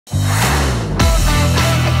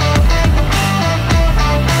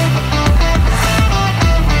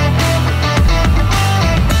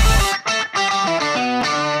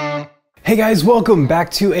Hey guys, welcome back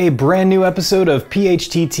to a brand new episode of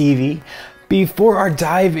PHT TV. Before our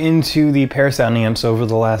dive into the pair sounding amps over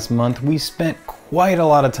the last month, we spent quite a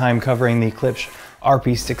lot of time covering the Klipsch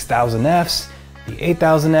RP6000Fs, the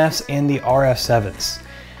 8000Fs, and the RF7s.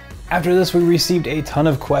 After this, we received a ton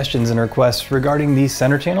of questions and requests regarding these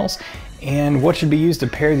center channels and what should be used to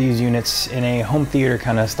pair these units in a home theater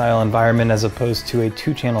kind of style environment as opposed to a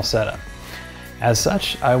two-channel setup. As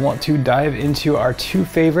such, I want to dive into our two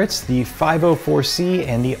favorites, the 504C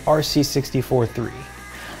and the RC64-3.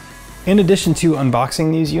 In addition to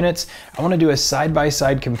unboxing these units, I want to do a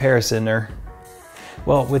side-by-side comparison,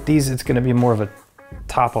 well, with these it's going to be more of a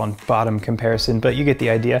top on bottom comparison, but you get the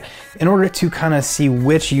idea, in order to kind of see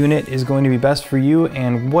which unit is going to be best for you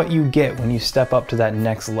and what you get when you step up to that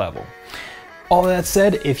next level. All that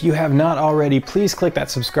said, if you have not already, please click that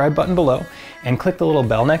subscribe button below and click the little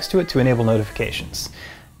bell next to it to enable notifications.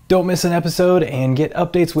 Don't miss an episode and get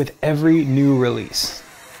updates with every new release.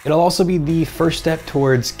 It'll also be the first step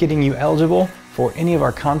towards getting you eligible for any of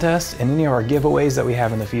our contests and any of our giveaways that we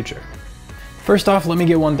have in the future. First off, let me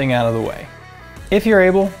get one thing out of the way. If you're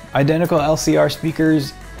able, identical LCR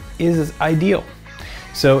speakers is ideal.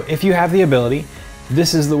 So if you have the ability,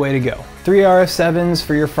 this is the way to go. 3 RF7s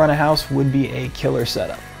for your front of house would be a killer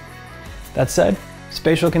setup. That said,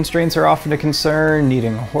 spatial constraints are often a concern.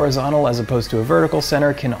 Needing a horizontal as opposed to a vertical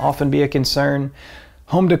center can often be a concern.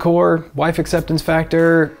 Home decor, wife acceptance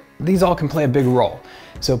factor, these all can play a big role.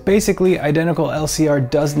 So basically, identical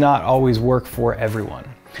LCR does not always work for everyone.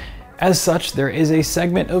 As such, there is a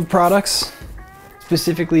segment of products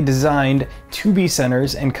specifically designed to be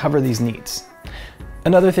centers and cover these needs.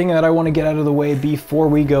 Another thing that I want to get out of the way before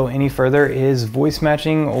we go any further is voice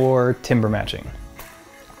matching or timbre matching.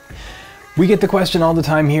 We get the question all the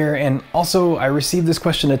time here, and also I received this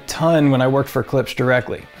question a ton when I worked for Klipsch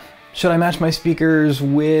directly. Should I match my speakers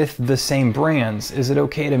with the same brands? Is it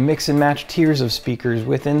okay to mix and match tiers of speakers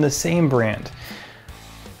within the same brand?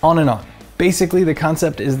 On and on. Basically, the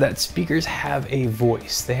concept is that speakers have a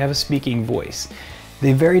voice. They have a speaking voice.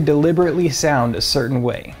 They very deliberately sound a certain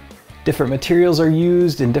way. Different materials are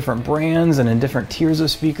used in different brands and in different tiers of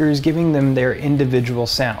speakers, giving them their individual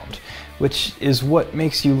sound, which is what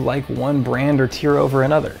makes you like one brand or tier over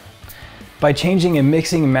another. By changing and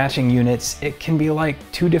mixing and matching units, it can be like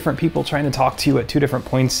two different people trying to talk to you at two different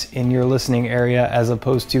points in your listening area as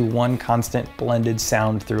opposed to one constant blended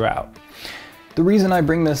sound throughout. The reason I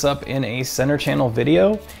bring this up in a center channel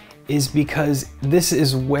video is because this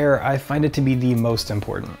is where I find it to be the most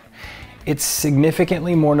important. It's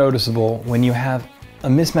significantly more noticeable when you have a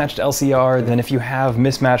mismatched LCR than if you have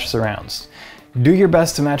mismatched surrounds. Do your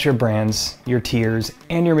best to match your brands, your tiers,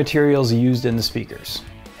 and your materials used in the speakers.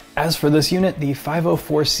 As for this unit, the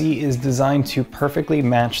 504C is designed to perfectly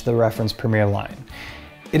match the reference Premier line.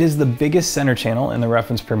 It is the biggest center channel in the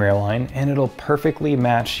reference Premier line, and it'll perfectly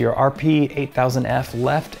match your RP8000F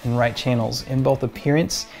left and right channels in both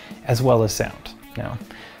appearance as well as sound. Now,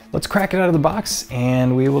 let's crack it out of the box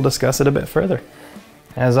and we will discuss it a bit further.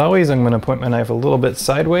 As always, I'm going to point my knife a little bit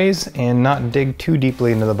sideways and not dig too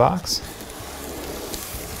deeply into the box.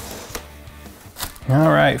 All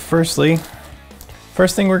right, first thing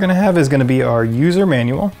we're going to have is going to be our user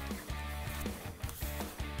manual.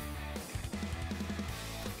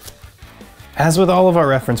 As with all of our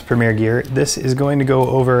reference Premier gear, this is going to go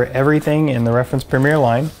over everything in the reference Premier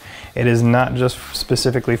line. It is not just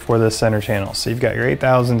specifically for the center channel. So you've got your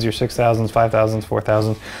 8000s, your 6000s, 5000s,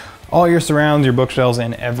 4000s, all your surrounds, your bookshelves,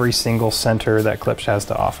 and every single center that Klipsch has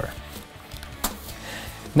to offer.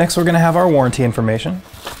 Next, we're going to have our warranty information.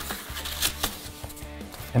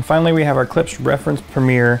 And finally, we have our Klipsch reference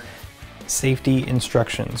Premier safety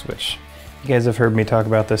instructions, which you guys have heard me talk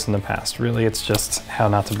about this in the past. Really, it's just how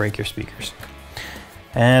not to break your speakers.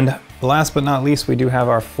 And last but not least, we do have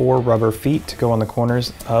our 4 rubber feet to go on the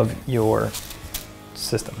corners of your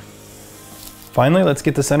system. Finally, let's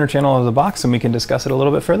get the center channel out of the box and we can discuss it a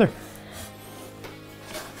little bit further.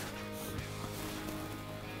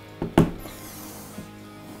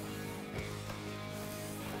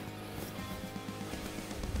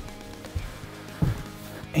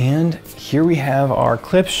 And here we have our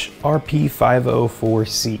Klipsch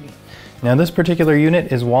RP504C. Now this particular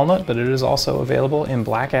unit is walnut, but it is also available in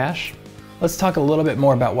black ash. Let's talk a little bit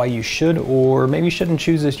more about why you should or maybe shouldn't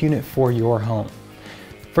choose this unit for your home.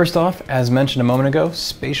 First off, as mentioned a moment ago,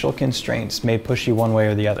 spatial constraints may push you one way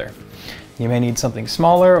or the other. You may need something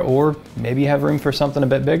smaller or maybe you have room for something a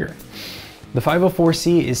bit bigger. The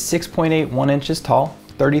 504C is 6.81 inches tall,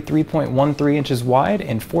 33.13 inches wide,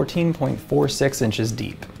 and 14.46 inches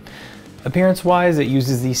deep. Appearance-wise, it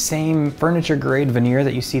uses the same furniture-grade veneer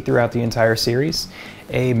that you see throughout the entire series,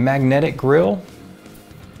 a magnetic grille,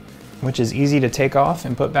 which is easy to take off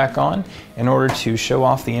and put back on in order to show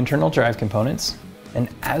off the internal drive components. And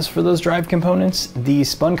as for those drive components, the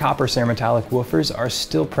spun copper cerametallic woofers are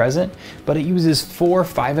still present, but it uses 4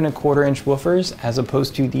 5¼ woofers as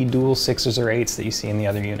opposed to the dual 6s or 8s that you see in the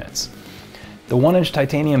other units. The 1-inch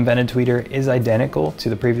titanium vented tweeter is identical to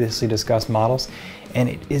the previously discussed models, and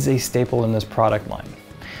it is a staple in this product line.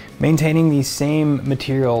 Maintaining these same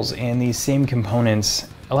materials and these same components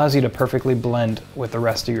allows you to perfectly blend with the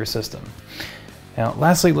rest of your system. Now,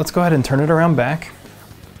 lastly, let's go ahead and turn it around back.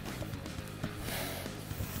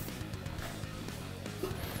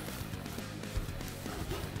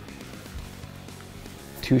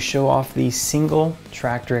 To show off the single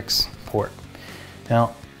Tractrix port.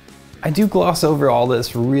 Now, I do gloss over all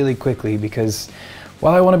this really quickly because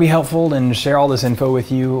while I want to be helpful and share all this info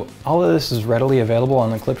with you, all of this is readily available on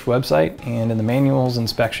the Klipsch website and in the manuals and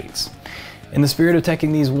spec sheets. In the spirit of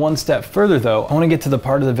taking these one step further though, I want to get to the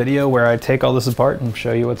part of the video where I take all this apart and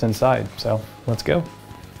show you what's inside. So let's go.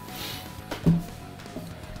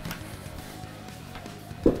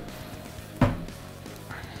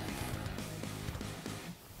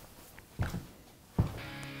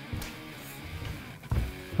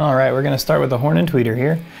 All right, we're gonna start with the horn and tweeter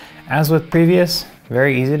here. As with previous,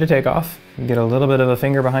 very easy to take off. You get a little bit of a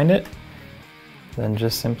finger behind it, then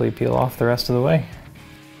just simply peel off the rest of the way.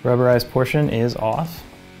 Rubberized portion is off.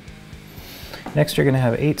 Next, you're gonna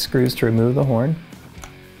have 8 screws to remove the horn.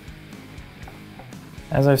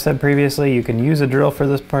 As I've said previously, you can use a drill for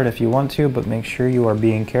this part if you want to, but make sure you are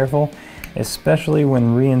being careful, especially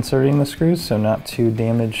when reinserting the screws, so not to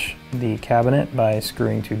damage the cabinet by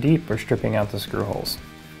screwing too deep or stripping out the screw holes.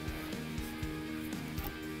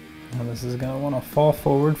 Now this is going to want to fall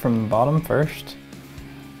forward from the bottom first.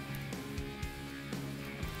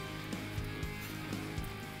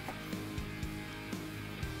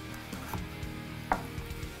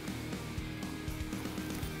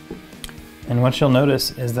 And what you'll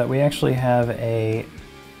notice is that we actually have a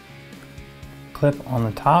clip on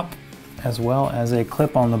the top as well as a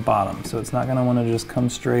clip on the bottom, so it's not going to want to just come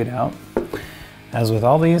straight out. As with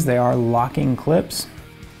all these, they are locking clips.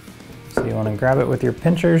 So you want to grab it with your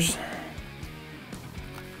pinchers.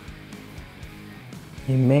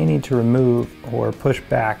 You may need to remove or push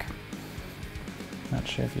back. Not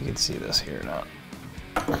sure if you can see this here or not.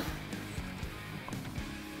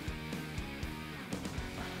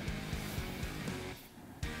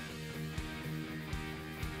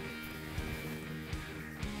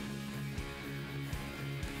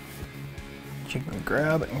 You can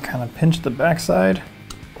grab and kind of pinch the backside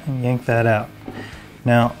and yank that out.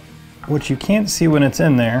 Now, what you can't see when it's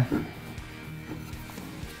in there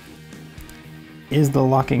is the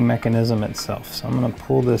locking mechanism itself. So I'm going to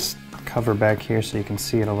pull this cover back here so you can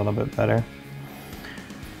see it a little bit better.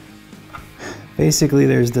 Basically,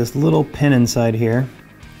 there's this little pin inside here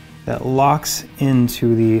that locks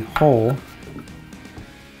into the hole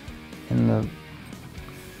in the...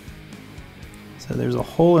 So there's a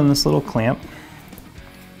hole in this little clamp,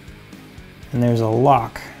 and there's a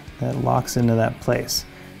lock that locks into that place.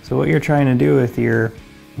 So what you're trying to do with your,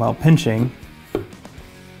 while pinching,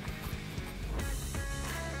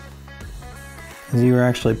 is you are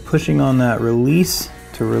actually pushing on that release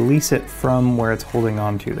to release it from where it's holding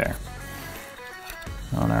on to there.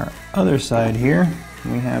 On our other side here,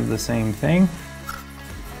 we have the same thing.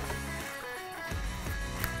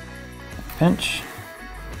 Pinch,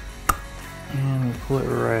 and pull it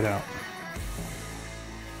right out.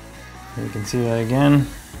 You can see that again.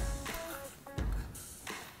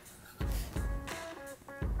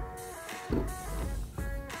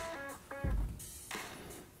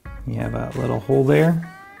 You have a little hole there,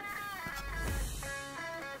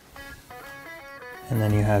 and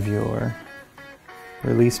then you have your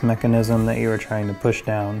release mechanism that you are trying to push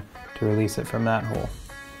down to release it from that hole.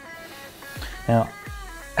 Now,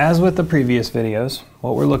 as with the previous videos,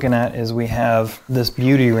 what we're looking at is we have this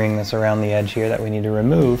beauty ring that's around the edge here that we need to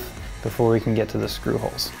remove before we can get to the screw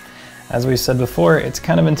holes. As we said before, it's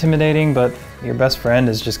kind of intimidating, but your best friend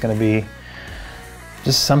is just going to be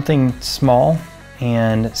just something small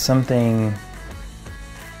and something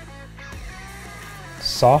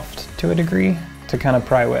soft to a degree to kind of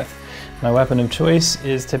pry with. My weapon of choice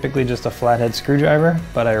is typically just a flathead screwdriver,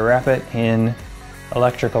 but I wrap it in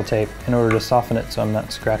electrical tape in order to soften it so I'm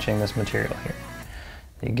not scratching this material here.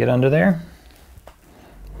 You get under there,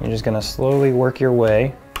 you're just going to slowly work your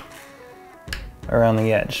way around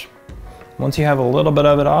the edge. Once you have a little bit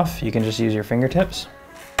of it off, you can just use your fingertips.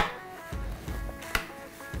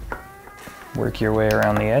 Work your way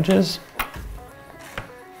around the edges.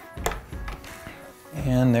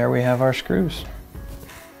 And there we have our screws.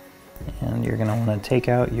 And you're gonna wanna take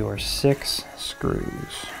out your 6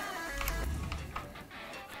 screws.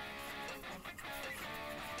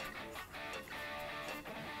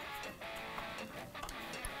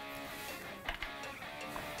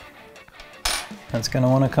 That's gonna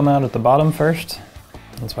wanna come out at the bottom first.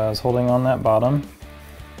 That's why I was holding on that bottom.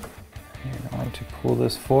 You're going to pull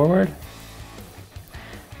this forward.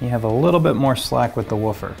 You have a little bit more slack with the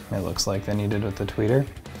woofer, it looks like, than you did with the tweeter.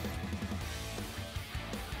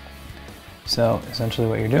 So essentially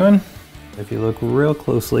what you're doing, if you look real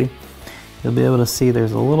closely, you'll be able to see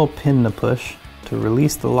there's a little pin to push to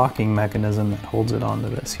release the locking mechanism that holds it onto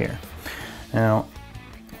this here. Now,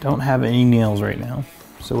 I don't have any nails right now,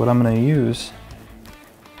 so what I'm going to use,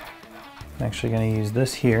 I'm actually going to use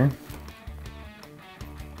this here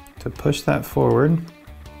to push that forward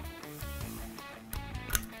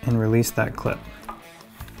and release that clip.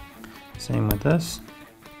 Same with this.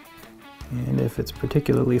 And if it's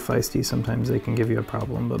particularly feisty, sometimes they can give you a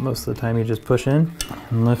problem, but most of the time you just push in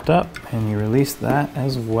and lift up and you release that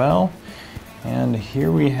as well. And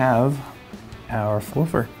here we have our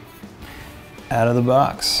woofer out of the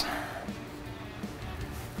box.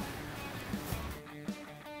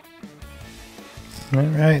 All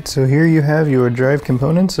right, so here you have your drive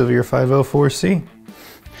components of your 504C.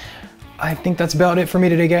 I think that's about it for me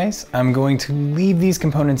today, guys. I'm going to leave these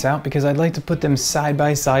components out because I'd like to put them side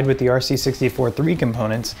by side with the RC643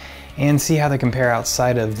 components and see how they compare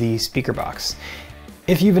outside of the speaker box.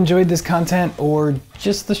 If you've enjoyed this content or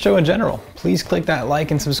just the show in general, please click that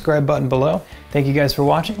like and subscribe button below. Thank you guys for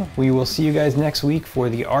watching. We will see you guys next week for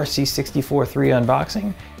the RC643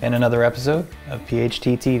 unboxing and another episode of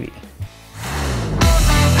PHT TV.